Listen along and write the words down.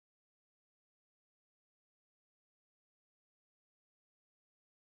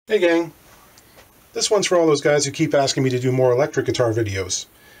Hey gang, this one's for all those guys who keep asking me to do more electric guitar videos.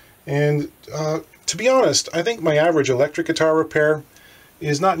 And to be honest, I think my average electric guitar repair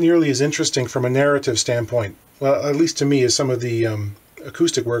is not nearly as interesting from a narrative standpoint, well, at least to me, as some of the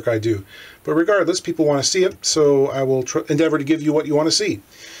acoustic work I do. But regardless, people want to see it, so I will endeavor to give you what you want to see.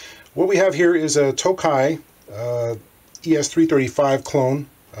 What we have here is a Tokai ES335 clone.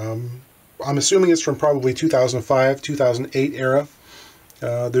 I'm assuming it's from probably 2005, 2008 era.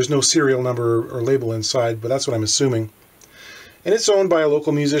 There's no serial number or label inside, but that's what I'm assuming. And it's owned by a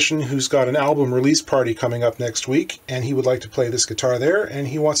local musician who's got an album release party coming up next week, and he would like to play this guitar there, and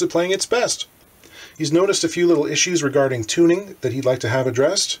he wants it playing its best. He's noticed a few little issues regarding tuning that he'd like to have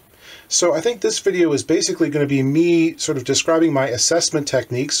addressed. So I think this video is basically going to be me sort of describing my assessment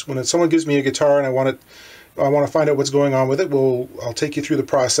techniques. When someone gives me a guitar and I want to find out what's going on with it, I'll take you through the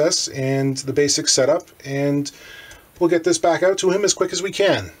process and the basic setup, and we'll get this back out to him as quick as we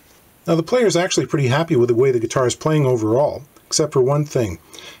can. Now the player's actually pretty happy with the way the guitar is playing overall, except for one thing.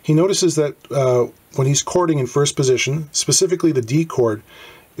 He notices that when he's chording in first position, specifically the D chord,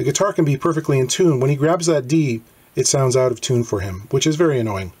 the guitar can be perfectly in tune. When he grabs that D, it sounds out of tune for him, which is very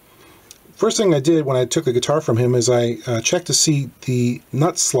annoying. First thing I did when I took the guitar from him is I checked to see the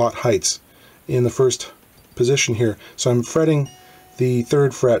nut slot heights in the first position here. So I'm fretting the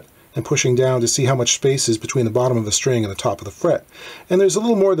 3rd fret and pushing down to see how much space is between the bottom of the string and the top of the fret. And there's a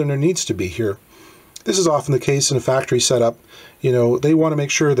little more than there needs to be here. This is often the case in a factory setup. You know, they want to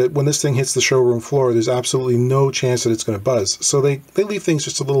make sure that when this thing hits the showroom floor, there's absolutely no chance that it's going to buzz. So they leave things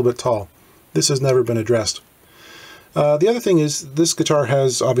just a little bit tall. This has never been addressed. The other thing is this guitar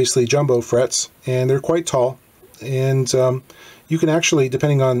has obviously jumbo frets, and they're quite tall. And you can actually,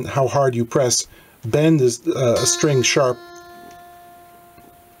 depending on how hard you press, bend a string sharp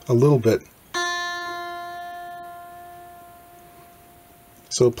a little bit.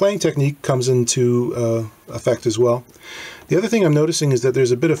 So playing technique comes into effect as well. The other thing I'm noticing is that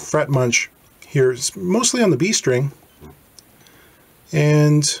there's a bit of fret munch here, mostly on the B string,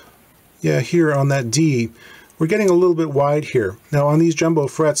 and yeah, here on that D, we're getting a little bit wide here. Now on these jumbo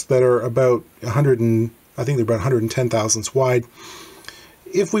frets that are about 100 and I think they're about 110 thousandths wide,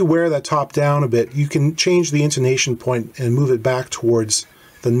 if we wear that top down a bit, you can change the intonation point and move it back towards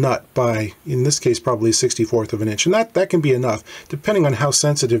the nut by, in this case, probably a 64th of an inch. And that can be enough, depending on how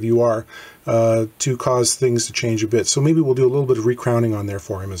sensitive you are, to cause things to change a bit. So maybe we'll do a little bit of recrowning on there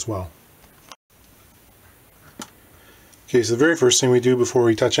for him as well. Okay, so the very first thing we do before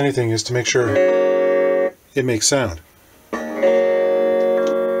we touch anything is to make sure it makes sound.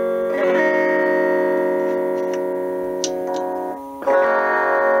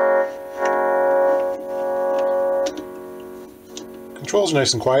 Controls are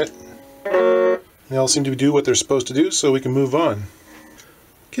nice and quiet. They all seem to do what they're supposed to do, so we can move on.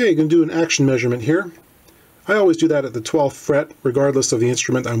 Okay, going to do an action measurement here. I always do that at the 12th fret, regardless of the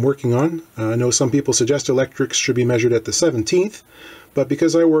instrument I'm working on. I know some people suggest electrics should be measured at the 17th, but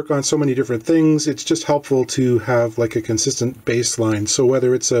because I work on so many different things, it's just helpful to have like a consistent baseline. So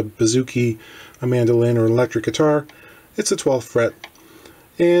whether it's a bouzouki, a mandolin, or an electric guitar, it's the 12th fret.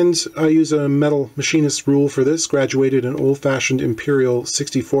 And I use a metal machinist rule for this, graduated in old-fashioned imperial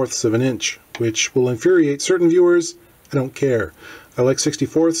 64ths of an inch, which will infuriate certain viewers. I don't care. I like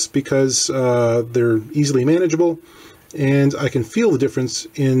 64ths because they're easily manageable, and I can feel the difference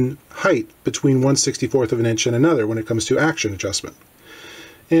in height between 1/64th of an inch and another when it comes to action adjustment.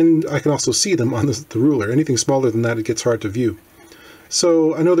 And I can also see them on the ruler. Anything smaller than that, it gets hard to view.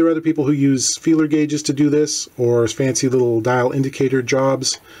 So I know there are other people who use feeler gauges to do this, or fancy little dial indicator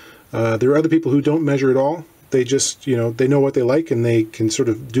jobs. There are other people who don't measure at all. They just, they know what they like and they can sort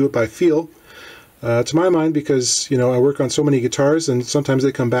of do it by feel. To my mind, because, I work on so many guitars and sometimes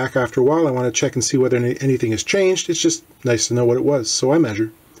they come back after a while, I want to check and see whether anything has changed. It's just nice to know what it was, so I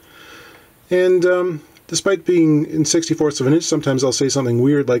measure. And despite being in 64ths of an inch, sometimes I'll say something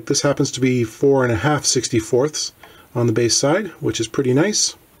weird like this happens to be 4.5 64ths. On the bass side, which is pretty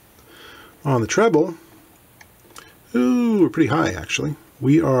nice. On the treble, ooh, we're pretty high actually.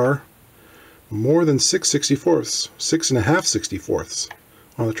 We are more than 6 64ths, 6.5 64ths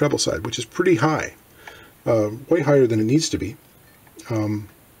on the treble side, which is pretty high. Way higher than it needs to be.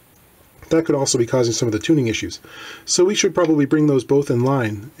 That could also be causing some of the tuning issues. So we should probably bring those both in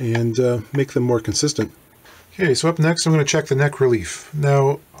line and make them more consistent. Okay, so up next I'm going to check the neck relief.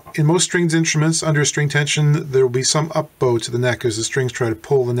 Now, in most stringed instruments, under string tension, there will be some up bow to the neck as the strings try to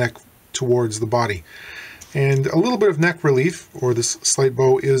pull the neck towards the body. And a little bit of neck relief, or this slight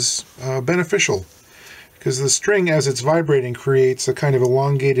bow, is beneficial, because the string, as it's vibrating, creates a kind of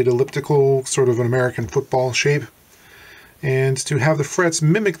elongated elliptical, sort of an American football shape. And to have the frets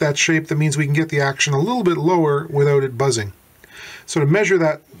mimic that shape, that means we can get the action a little bit lower without it buzzing. So to measure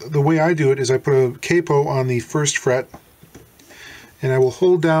that, the way I do it is I put a capo on the first fret, and I will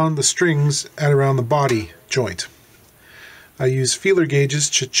hold down the strings at around the body joint. I use feeler gauges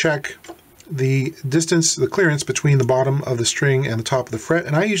to check the distance, the clearance between the bottom of the string and the top of the fret,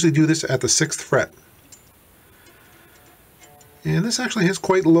 and I usually do this at the 6th fret. And this actually has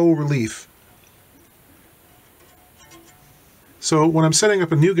quite low relief. So when I'm setting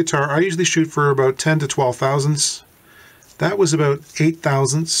up a new guitar, I usually shoot for about 10 to 12 thousandths. That was about 8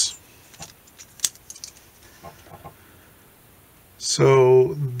 thousandths.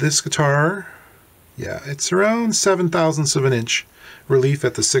 So this guitar, yeah, it's around 7 thousandths of an inch relief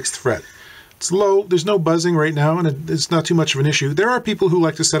at the 6th fret. It's low, there's no buzzing right now, and it's not too much of an issue. There are people who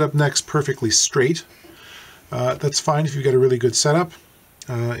like to set up necks perfectly straight. That's fine if you've got a really good setup.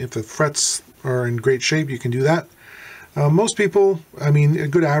 If the frets are in great shape, you can do that. Most people, I mean, a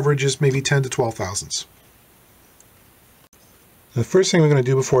good average is maybe 10 to 12 thousandths. The first thing I'm going to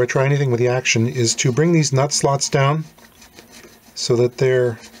do before I try anything with the action is to bring these nut slots down so that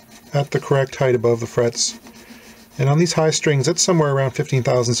they're at the correct height above the frets. And on these high strings, that's somewhere around 15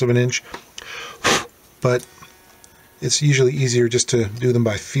 thousandths of an inch, but it's usually easier just to do them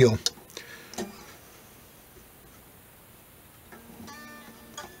by feel.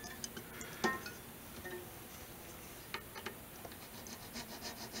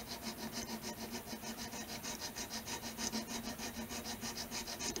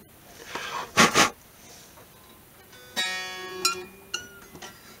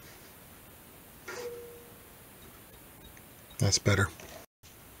 That's better.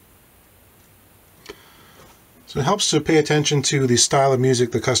 So it helps to pay attention to the style of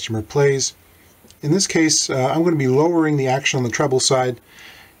music the customer plays. In this case, I'm going to be lowering the action on the treble side.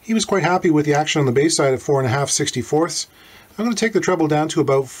 He was quite happy with the action on the bass side of 4 1/2 64ths. I'm going to take the treble down to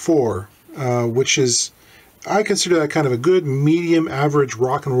about 4, which is, I consider that kind of a good medium average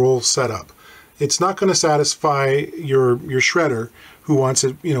rock and roll setup. It's not going to satisfy your shredder who wants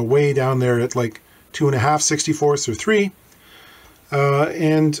it, you know, way down there at like 2 1/2 64ths or 3.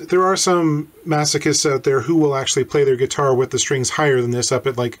 And there are some masochists out there who will actually play their guitar with the strings higher than this, up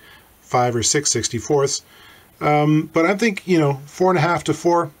at like 5 or 6 64ths. But I think, you know, 4 1/2 to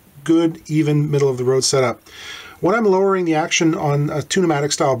 4, good, even, middle of the road setup. When I'm lowering the action on a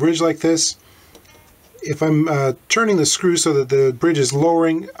tune-o-matic style bridge like this, if I'm turning the screw so that the bridge is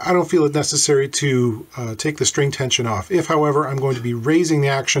lowering, I don't feel it necessary to take the string tension off. If, however, I'm going to be raising the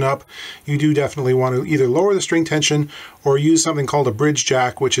action up, you do definitely want to either lower the string tension or use something called a bridge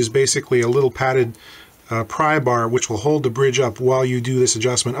jack, which is basically a little padded pry bar which will hold the bridge up while you do this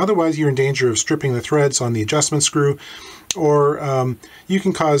adjustment. Otherwise, you're in danger of stripping the threads on the adjustment screw, or you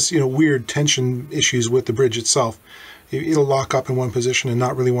can cause, you know, weird tension issues with the bridge itself. It'll lock up in one position and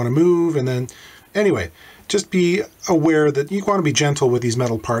not really want to move, and then anyway, just be aware that you want to be gentle with these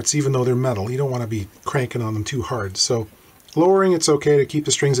metal parts, even though they're metal. You don't want to be cranking on them too hard. So lowering, it's okay to keep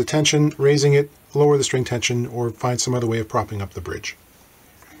the strings at tension. Raising it, lower the string tension, or find some other way of propping up the bridge.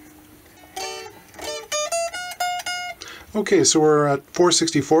 Okay, so we're at 4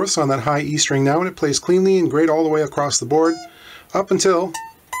 64ths on that high E string now, and it plays cleanly and great all the way across the board, up until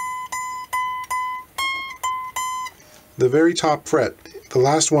the very top fret. The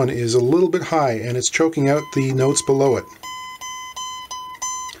last one is a little bit high and it's choking out the notes below it.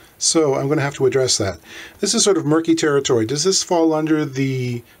 So I'm going to have to address that. This is sort of murky territory. Does this fall under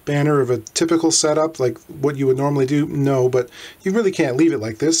the banner of a typical setup, like what you would normally do? No, but you really can't leave it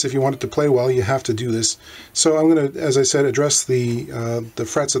like this. If you want it to play well, you have to do this. So I'm going to, as I said, address the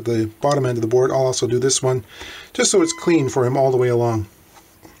frets at the bottom end of the board. I'll also do this one, just so it's clean for him all the way along.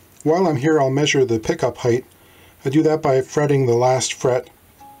 While I'm here, I'll measure the pickup height. I do that by fretting the last fret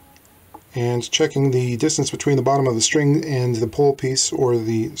and checking the distance between the bottom of the string and the pole piece or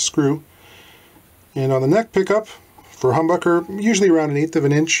the screw. And on the neck pickup, for humbucker, usually around 1/8 of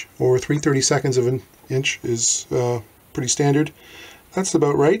an inch or 3/32 of an inch is pretty standard. That's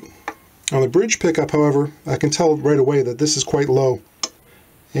about right. On the bridge pickup, however, I can tell right away that this is quite low.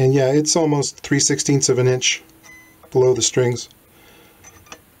 And yeah, it's almost 3/16 of an inch below the strings.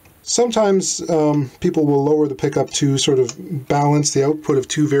 Sometimes people will lower the pickup to sort of balance the output of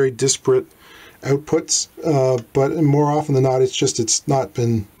two very disparate outputs, but more often than not, it's not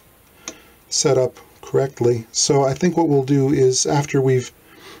been set up correctly. So I think what we'll do is, after we've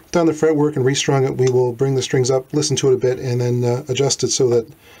done the fretwork and restrung it, we will bring the strings up, listen to it a bit, and then adjust it so that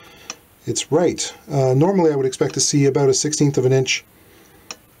it's right. Normally I would expect to see about a 1/16 of an inch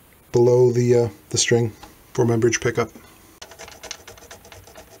below the string for my bridge pickup.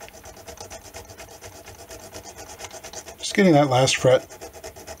 Just getting that last fret.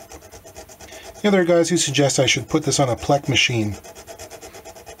 Yeah, there are guys who suggest I should put this on a plec machine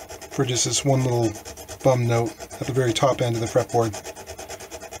for just this one little bum note at the very top end of the fretboard.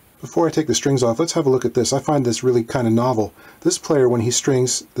 Before I take the strings off, let's have a look at this. I find this really kind of novel. This player, when he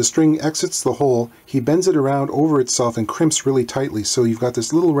strings, the string exits the hole, he bends it around over itself and crimps really tightly, so you've got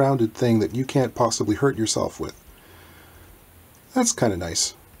this little rounded thing that you can't possibly hurt yourself with. That's kind of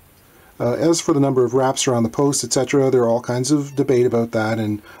nice. As for the number of wraps around the post, etc., there are all kinds of debate about that,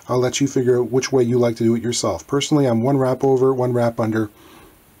 and I'll let you figure out which way you like to do it yourself. Personally, I'm one wrap over, one wrap under,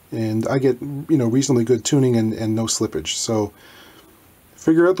 and I get, reasonably good tuning and no slippage. So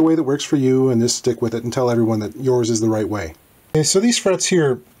figure out the way that works for you and just stick with it and tell everyone that yours is the right way. Okay, so these frets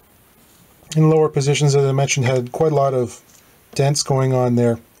here in lower positions, as I mentioned, had quite a lot of dents going on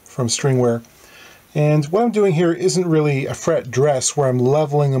there from string wear. And what I'm doing here isn't really a fret dress where I'm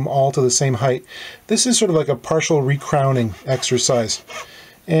leveling them all to the same height. This is sort of like a partial recrowning exercise.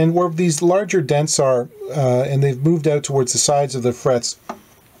 And where these larger dents are, and they've moved out towards the sides of the frets,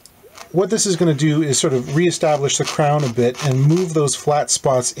 what this is going to do is sort of reestablish the crown a bit and move those flat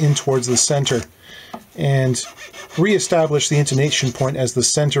spots in towards the center and reestablish the intonation point as the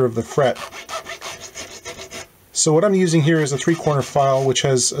center of the fret. So what I'm using here is a 3-corner file which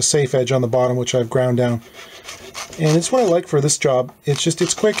has a safe edge on the bottom which I've ground down. And it's what I like for this job.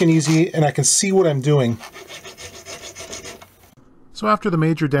 It's quick and easy and I can see what I'm doing. So after the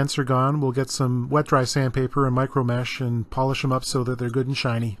major dents are gone, we'll get some wet dry sandpaper and micro mesh and polish them up so that they're good and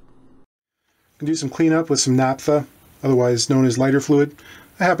shiny. Can do some cleanup with some naphtha, otherwise known as lighter fluid.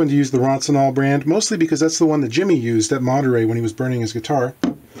 I happen to use the Ronsonol brand, mostly because that's the one that Jimmy used at Monterey when he was burning his guitar,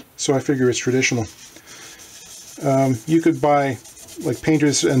 so I figure it's traditional. You could buy like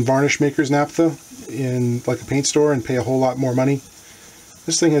painters and varnish makers naphtha in like a paint store and pay a whole lot more money.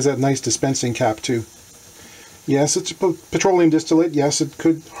 This thing has that nice dispensing cap too. Yes, it's a petroleum distillate. Yes, it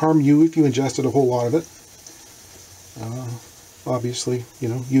could harm you if you ingested a whole lot of it. Obviously,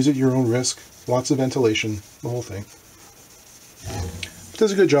 use at your own risk. Lots of ventilation, the whole thing. It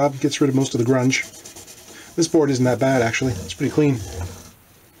does a good job, gets rid of most of the grunge. This board isn't that bad actually, it's pretty clean.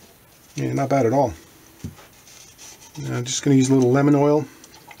 Yeah, not bad at all. I'm just going to use a little lemon oil.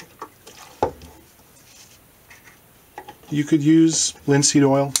 You could use linseed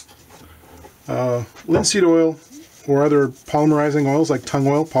oil. Linseed oil or other polymerizing oils like tung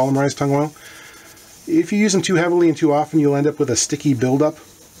oil, polymerized tung oil. If you use them too heavily and too often, you'll end up with a sticky buildup.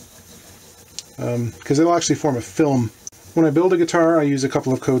 Because it'll actually form a film. When I build a guitar, I use a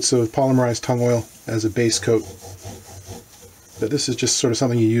couple of coats of polymerized tung oil as a base coat. But this is just sort of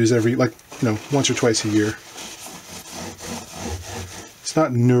something you use every, once or twice a year. It's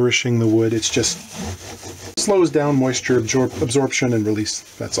not nourishing the wood, it's just slows down moisture absorption and release,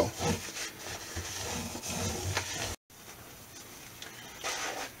 that's all.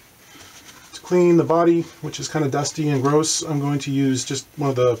 To clean the body, which is kind of dusty and gross, I'm going to use just one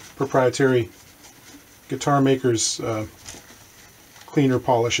of the proprietary Guitar Maker's cleaner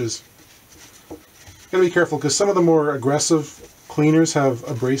polishes. Gotta be careful because some of the more aggressive cleaners have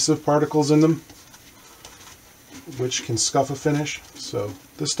abrasive particles in them, which can scuff a finish. So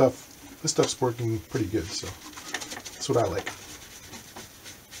this stuff's working pretty good. So that's what I like.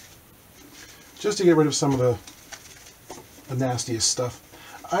 Just to get rid of some of the nastiest stuff.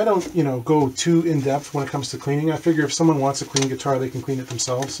 I don't, go too in depth when it comes to cleaning. I figure if someone wants a clean guitar, they can clean it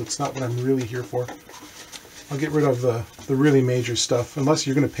themselves. It's not what I'm really here for. I'll get rid of the really major stuff. Unless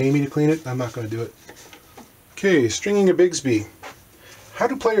you're going to pay me to clean it, I'm not going to do it. Okay, stringing a Bigsby. How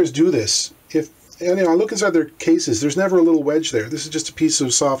do players do this? I look inside their cases, there's never a little wedge there. This is just a piece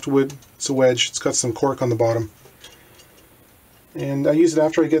of soft wood. It's a wedge. It's got some cork on the bottom. And I use it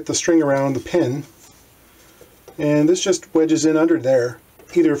after I get the string around the pin. And this just wedges in under there,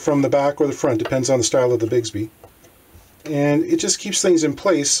 either from the back or the front, depends on the style of the Bigsby. And it just keeps things in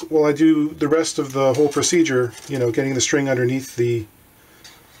place while I do the rest of the whole procedure, getting the string underneath the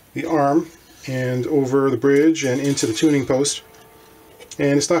arm and over the bridge and into the tuning post.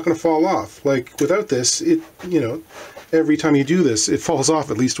 And it's not going to fall off. Like without this, every time you do this, it falls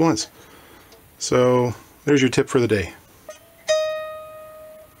off at least once. So there's your tip for the day.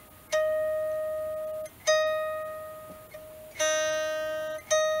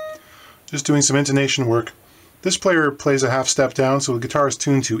 Just doing some intonation work. This player plays a half step down, so the guitar is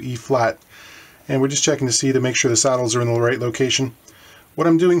tuned to E flat. And we're just checking to make sure the saddles are in the right location. What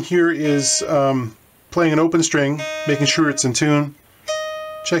I'm doing here is playing an open string, making sure it's in tune,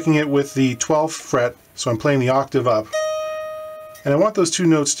 checking it with the 12th fret, so I'm playing the octave up. And I want those two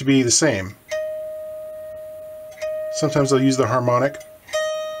notes to be the same. Sometimes I'll use the harmonic.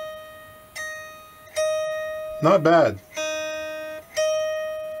 Not bad.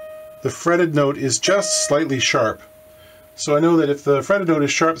 the fretted note is just slightly sharp. So I know that if the fretted note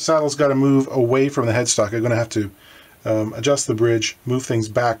is sharp, the saddle's got to move away from the headstock. I'm going to have to adjust the bridge, move things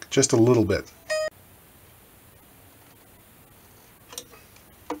back just a little bit.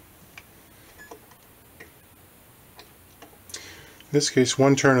 In this case,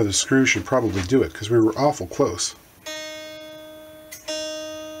 one turn of the screw should probably do it, because we were awful close.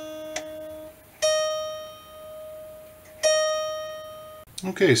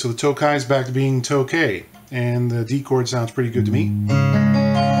 Okay, so the Tokai is back to being Tokai, and the D chord sounds pretty good to me.